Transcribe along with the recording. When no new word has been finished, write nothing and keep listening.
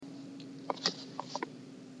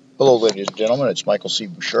Hello, ladies and gentlemen. It's Michael C.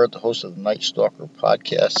 Bouchard, the host of the Night Stalker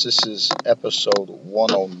podcast. This is episode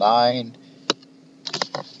 109,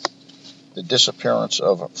 the disappearance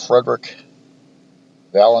of Fredrick,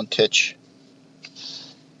 Valentich.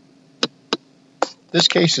 This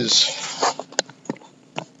case is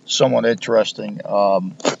somewhat interesting.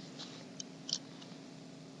 I'll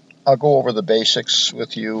go over the basics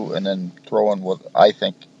with you and then throw in what I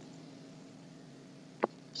think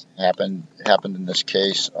happened in this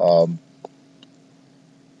case.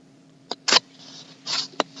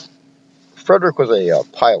 Fredrick was a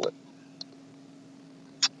pilot,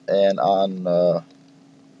 and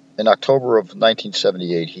in October of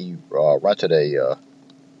 1978, he rented a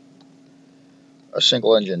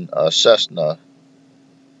single-engine Cessna,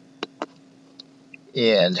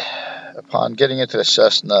 and upon getting into the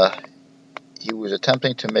Cessna, he was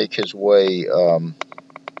attempting to make his way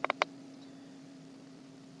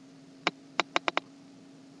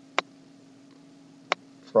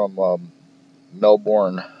from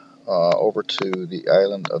Melbourne over to the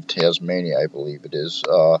island of Tasmania, I believe it is.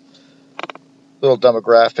 Little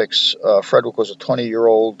demographics. Fredrick was a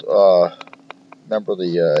 20-year-old member of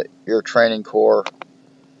the Air Training Corps.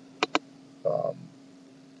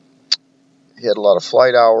 He had a lot of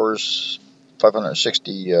flight hours,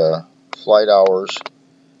 560 flight hours.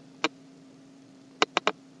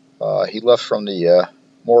 He left from the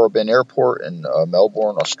Moorabbin Airport in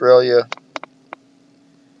Melbourne, Australia.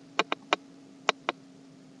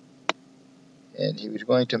 And he was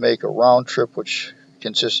going to make a round trip which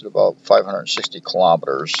consisted of about 560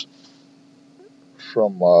 kilometers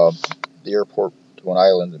from the airport to an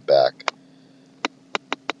island and back.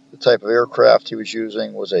 The type of aircraft he was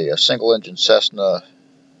using was a single-engine Cessna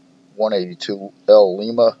 182L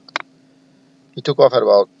Lima. He took off at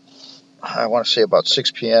about, I want to say about 6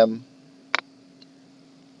 p.m.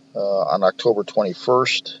 On October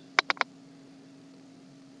 21st.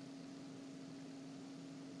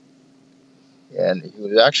 And he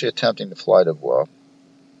was actually attempting to fly to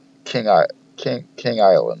King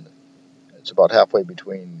Island. It's about halfway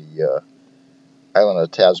between the island of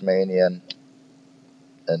Tasmania and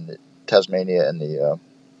the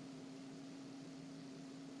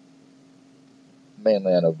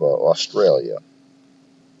mainland of Australia.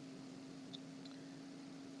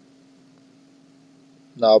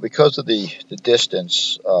 Now, because of the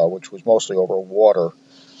distance, which was mostly over water,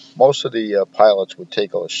 most of the pilots would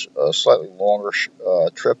take a slightly longer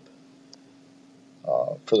trip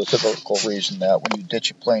for the typical reason that when you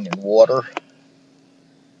ditch a plane in water,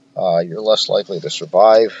 you're less likely to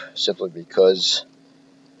survive, simply because,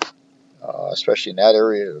 especially in that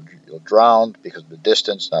area, you'll drown because of the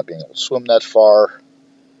distance, not being able to swim that far,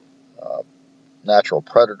 natural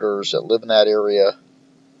predators that live in that area,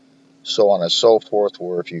 so on and so forth,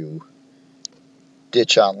 where if you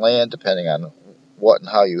ditch on land, depending on what and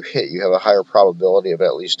how you hit, you have a higher probability of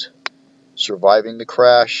at least surviving the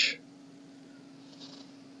crash.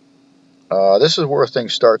 This is where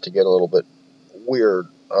things start to get a little bit weird.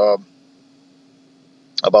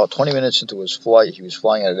 About 20 minutes into his flight, he was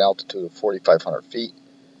flying at an altitude of 4,500 feet.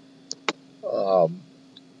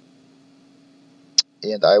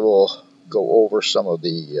 And I will go over some of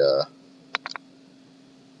the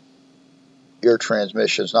air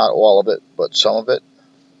transmissions, not all of it, but some of it,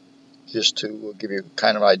 just to give you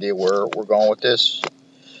kind of an idea where we're going with this.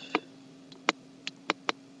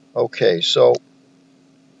 Okay, so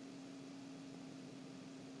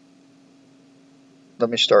let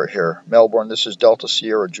me start here. Melbourne, this is Delta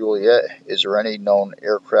Sierra Juliet. Is there any known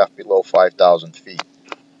aircraft below 5,000 feet?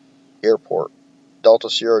 Airport, Delta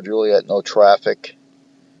Sierra Juliet, no traffic.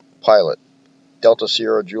 Pilot, Delta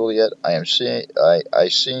Sierra Juliet, I see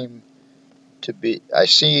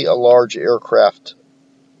a large aircraft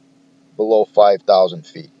below 5,000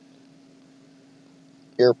 feet.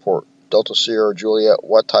 Airport, Delta Sierra Juliet,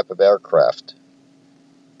 what type of aircraft?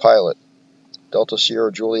 Pilot, Delta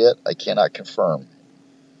Sierra Juliet, I cannot confirm.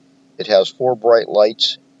 It has 4 bright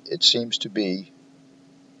lights. It seems to be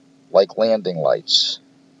like landing lights.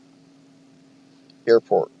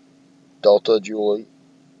 Airport, Delta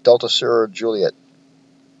Sierra Juliet,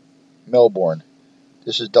 Melbourne.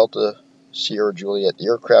 This is Delta Sierra Juliet. The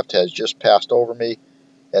aircraft has just passed over me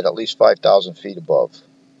at least 5,000 feet above.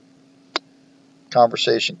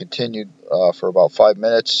 Conversation continued for about 5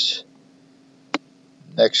 minutes.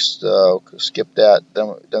 Next, skip that.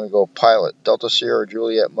 Then we go pilot, Delta Sierra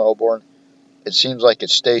Juliet, Melbourne. It seems like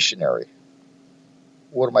it's stationary.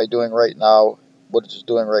 What am I doing right now? What it's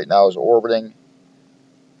doing right now is orbiting.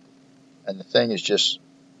 And the thing is just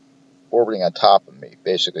orbiting on top of me.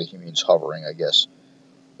 Basically, he means hovering, I guess.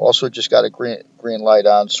 Also, just got a green light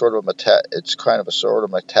on. It's kind of a sort of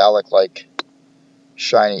metallic, like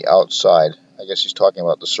shiny outside. I guess he's talking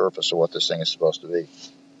about the surface of what this thing is supposed to be.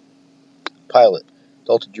 Pilot,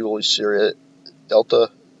 Delta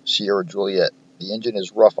Sierra Juliet. The engine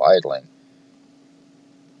is rough idling.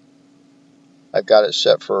 I've got it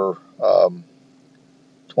set for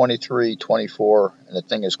 23, 24, and the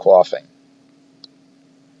thing is coughing.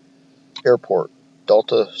 Airport,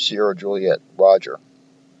 Delta Sierra Juliet, Roger.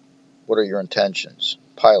 What are your intentions?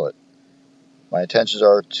 Pilot, my intentions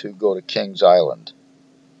are to go to Kings Island,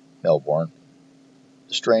 Melbourne.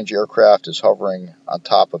 The strange aircraft is hovering on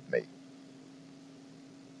top of me.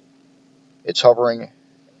 It's hovering,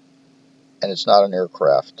 and it's not an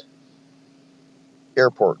aircraft.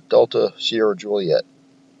 Airport, Delta Sierra Juliet.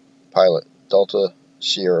 Pilot, Delta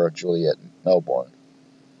Sierra Juliet, Melbourne.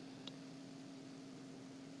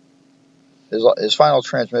 His final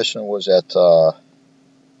transmission was at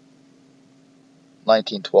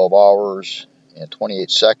 1912 hours and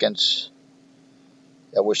 28 seconds,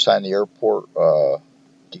 at which time the airport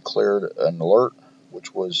declared an alert,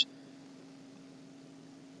 which was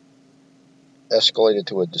escalated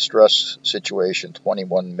to a distress situation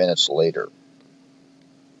 21 minutes later.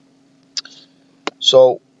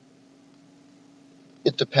 So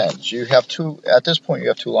it depends. At this point, you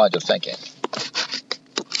have two lines of thinking.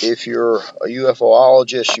 If you're a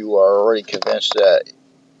UFOologist, you are already convinced that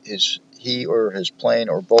he or his plane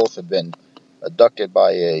or both have been abducted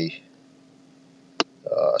by a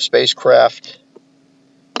spacecraft.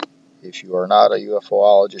 If you are not a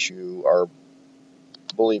UFOologist, you are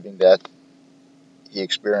believing that he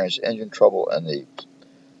experienced engine trouble and the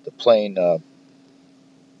plane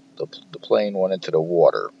went into the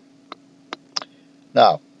water.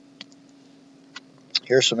 Now,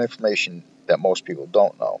 here's some information that most people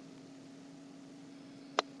don't know.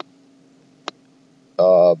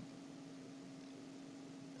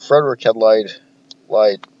 Fredrick had lied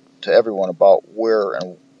to everyone about where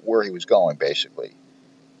he was going, basically,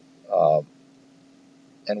 and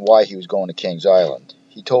why he was going to Kings Island.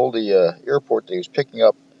 He told the airport that he was picking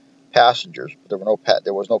up passengers, but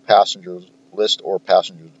there was no passengers list or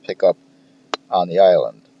passengers to pick up on the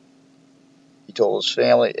island. He told his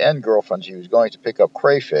family and girlfriends he was going to pick up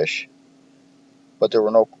crayfish, but there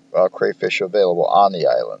were no crayfish available on the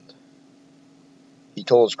island. He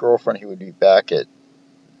told his girlfriend he would be back at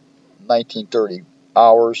 1930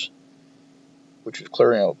 hours, which was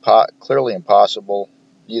clearly impossible.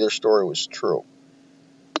 Neither story was true.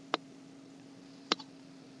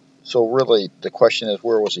 So really, the question is,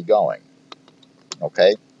 where was he going?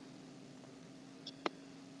 Okay.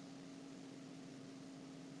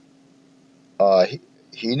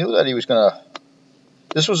 He knew that he was going to...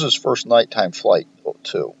 This was his first nighttime flight,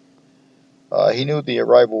 too. He knew the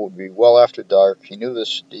arrival would be well after dark. He knew the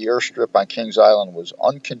airstrip on Kings Island was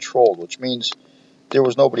uncontrolled, which means there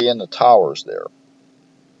was nobody in the towers there.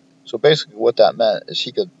 So basically what that meant is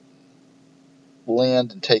he could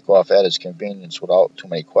land and take off at his convenience without too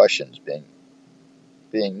many questions being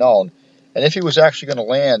known. And if he was actually going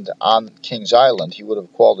to land on Kings Island, he would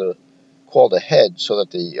have called ahead so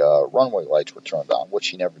that the runway lights were turned on, which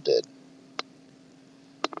he never did.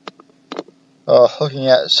 Looking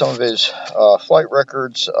at some of his flight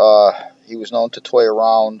records, he was known to toy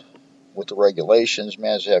around with the regulations,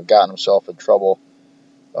 managed to have gotten himself in trouble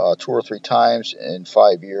 2 or 3 times in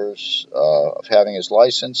 5 years of having his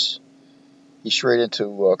license. He strayed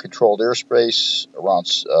into controlled airspace around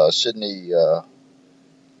Sydney's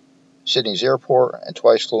airport, and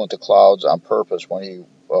twice flew into clouds on purpose when he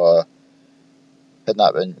had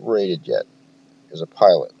not been rated yet as a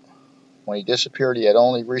pilot. When he disappeared, he had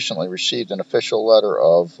only recently received an official letter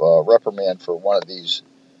of reprimand for one of these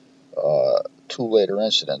 2 later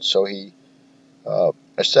incidents. So he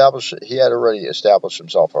had already established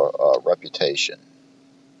himself a reputation.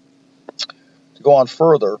 To go on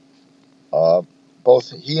further,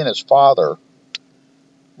 both he and his father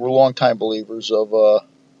were longtime believers of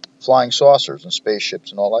flying saucers and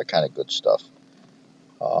spaceships and all that kind of good stuff.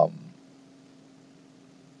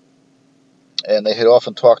 And they had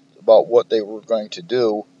often talked about what they were going to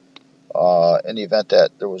do in the event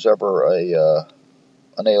that there was ever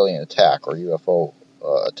an alien attack or UFO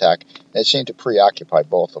attack. And it seemed to preoccupy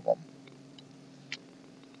both of them.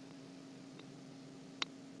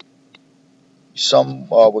 Some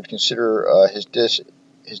would consider his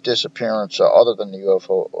disappearance, other than the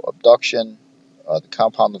UFO abduction,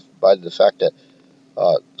 compounded by the fact that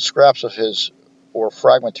scraps of his or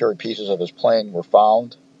fragmentary pieces of his plane were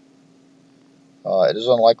found. It is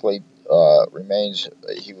unlikely remains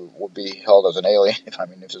he would be held as an alien.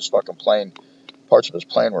 If his fucking plane parts of his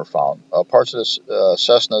plane were found. Parts of this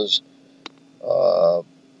Cessna's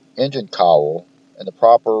engine cowl and the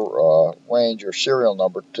proper range or serial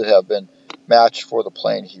number to have been matched for the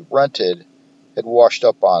plane he rented had washed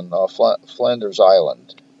up on Flinders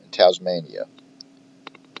Island in Tasmania.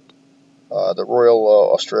 The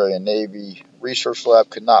Royal Australian Navy Research Lab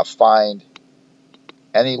could not find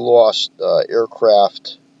any lost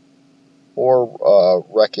aircraft or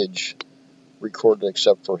wreckage recorded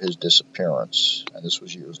except for his disappearance, and this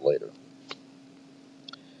was years later.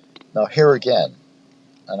 Now here again,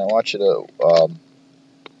 and I want you to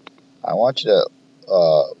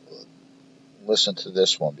listen to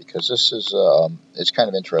this one because this is it's kind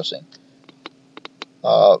of interesting.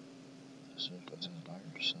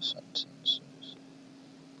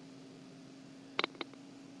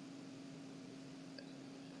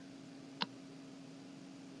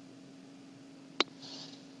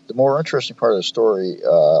 The more interesting part of the story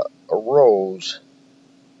arose.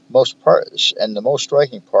 The most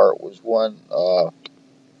striking part was when,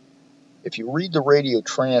 if you read the radio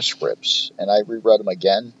transcripts, and I reread them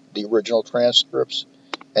again, the original transcripts,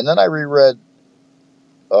 and then I reread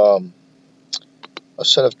a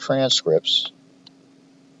set of transcripts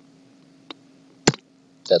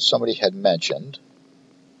that somebody had mentioned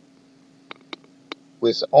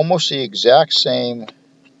with almost the exact same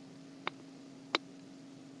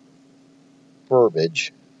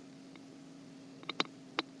verbiage.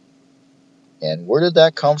 And where did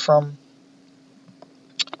that come from?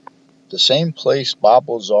 The same place Bob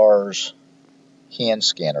Lazar's hand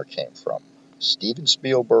scanner came from. Steven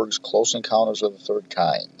Spielberg's Close Encounters of the Third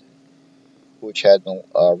Kind, which had been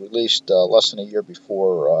released less than a year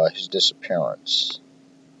before his disappearance.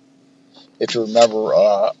 If you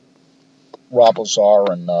remember, Rob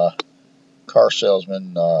Lazar and car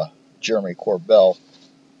salesman Jeremy Corbell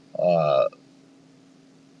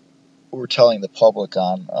were telling the public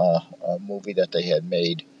on a movie that they had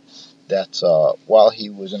made that while he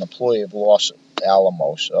was an employee of Los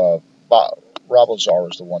Alamos, Rob Lazar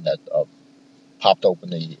was the one that popped open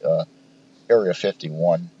the Area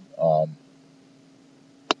 51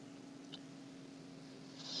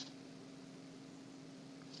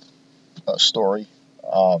 story.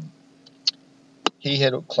 He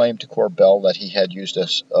had claimed to Corbell that he had used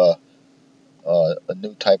a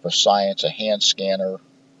new type of science, a hand scanner.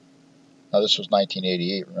 Now this was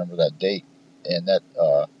 1988, remember that date, and that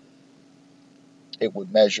it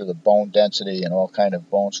would measure the bone density and all kind of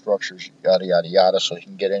bone structures, yada yada yada, so he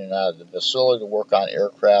can get in and out of the facility to work on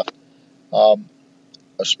aircraft, a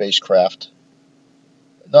spacecraft.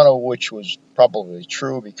 None of which was probably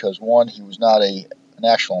true because one, he was not an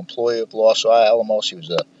actual employee of Los Alamos. He was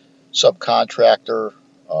a subcontractor.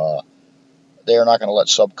 They are not going to let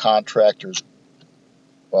subcontractors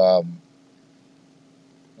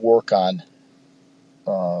work on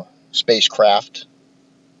spacecraft.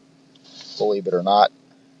 Believe it or not,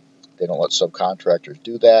 they don't let subcontractors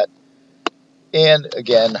do that. And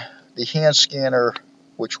again, the hand scanner,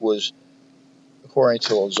 which was, according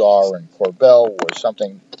to Lazar and Corbell, was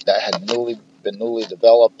something that had been newly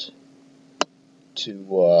developed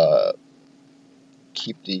to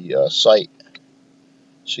keep the site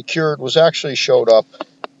secured, was actually showed up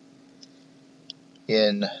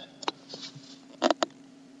in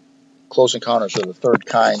Close Encounters of the Third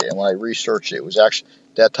Kind, and when I researched it, it was actually,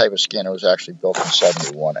 that type of scanner was actually built in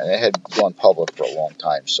 '71, and it had gone public for a long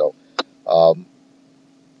time. So,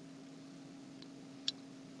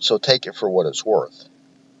 so take it for what it's worth.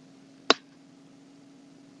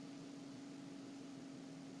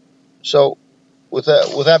 So, with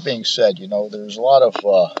that being said, you know, there's a lot of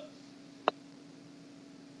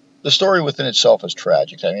the story within itself is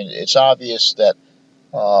tragic. I mean, it's obvious that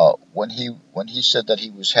when he said that he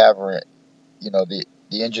was having, you know, the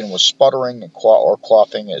engine was sputtering and or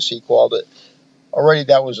coughing, as he called it, already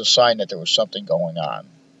that was a sign that there was something going on.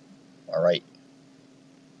 All right.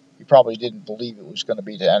 He probably didn't believe it was going to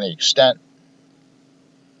be to any extent.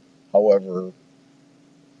 However,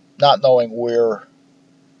 not knowing where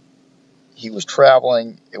he was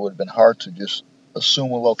traveling, it would have been hard to just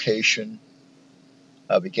assume a location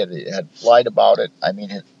because it had lied about it. I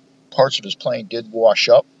mean, parts of his plane did wash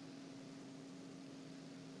up.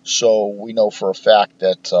 So we know for a fact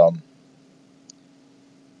that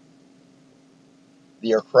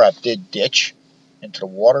the aircraft did ditch into the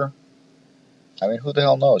water. I mean, who the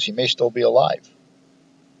hell knows? He may still be alive.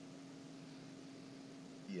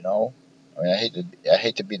 You know, I mean, I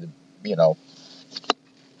hate to be the,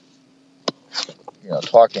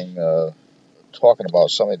 talking about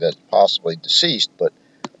somebody that's possibly deceased, but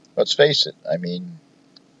let's face it. I mean,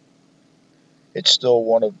 it's still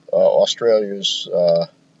one of Australia's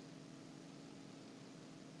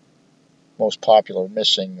most popular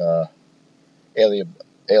missing alien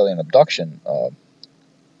abduction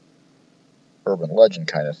urban legend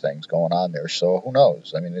kind of things going on there. So who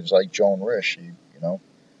knows? I mean, it's like Joan Risch, you know,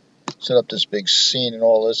 set up this big scene and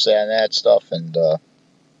all this and that stuff, and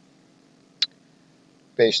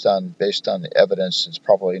based on the evidence, it's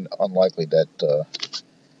probably unlikely that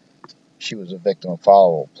she was a victim of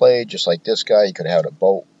foul play. Just like this guy, he could have had a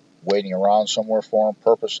boat waiting around somewhere for him,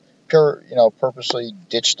 purposely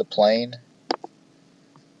ditched the plane,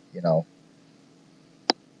 you know,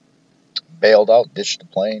 bailed out, ditched the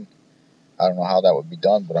plane. I don't know how that would be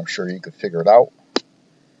done, but I'm sure he could figure it out.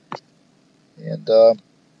 And who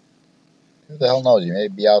the hell knows? He may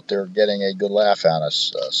be out there getting a good laugh on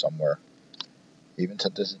us somewhere, even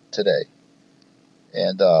today.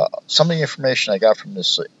 And some of the information I got from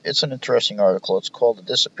this, it's an interesting article. It's called The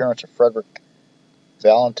Disappearance of Fredrick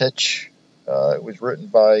Valentich. It was written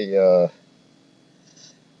by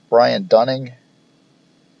Brian Dunning,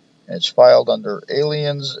 and it's filed under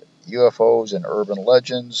Aliens, UFOs, and Urban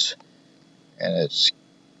Legends, and it's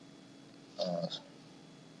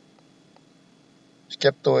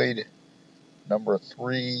Skeptoid number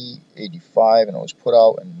 385, and it was put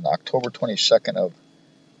out on October 22nd of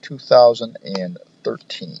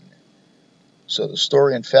 2013. So the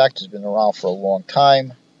story, in fact, has been around for a long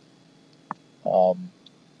time.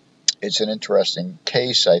 It's an interesting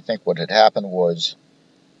case. I think what had happened was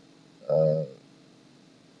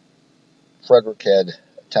Fredrick had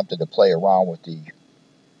attempted to play around with the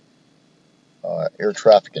air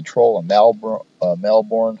traffic control in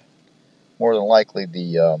Melbourne. More than likely,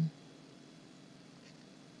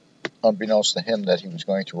 unbeknownst to him, that he was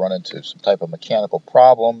going to run into some type of mechanical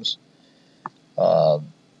problems,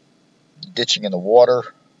 ditching in the water,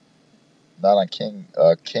 not on King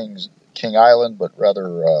Island, but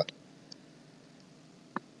rather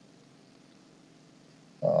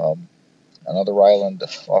another island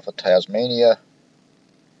off of Tasmania.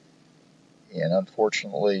 And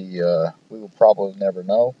unfortunately, we will probably never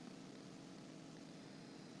know.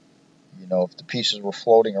 You know, if the pieces were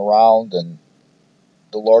floating around, and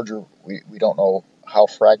the larger, we don't know how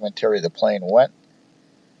fragmentary the plane went,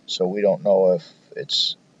 so we don't know if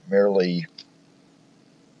it's merely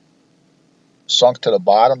sunk to the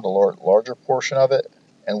bottom, the larger portion of it,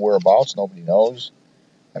 and whereabouts, nobody knows.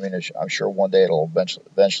 I mean, I'm sure one day it'll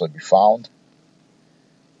eventually be found.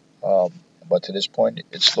 But to this point,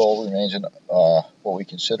 it still remains in what we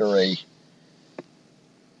consider an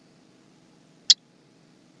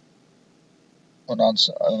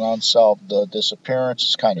unsolved disappearance.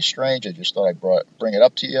 It's kind of strange. I just thought I'd bring it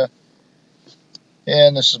up to you.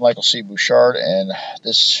 And this is Michael C. Bouchard, and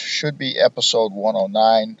this should be episode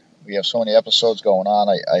 109. We have so many episodes going on,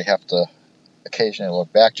 I have to occasionally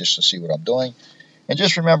look back just to see what I'm doing. And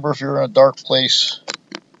just remember, if you're in a dark place,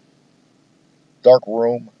 dark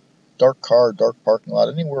room, dark car, dark parking lot,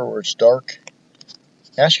 anywhere where it's dark,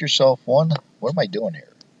 ask yourself, one, what am I doing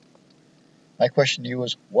here? My question to you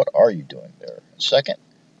is, what are you doing there? And second,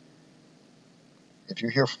 if you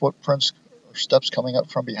hear footprints or steps coming up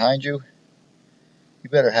from behind you, you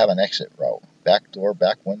better have an exit route. Back door,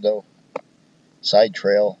 back window, side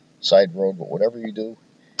trail, side road, but whatever you do,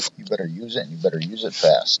 you better use it, and you better use it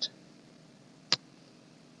fast.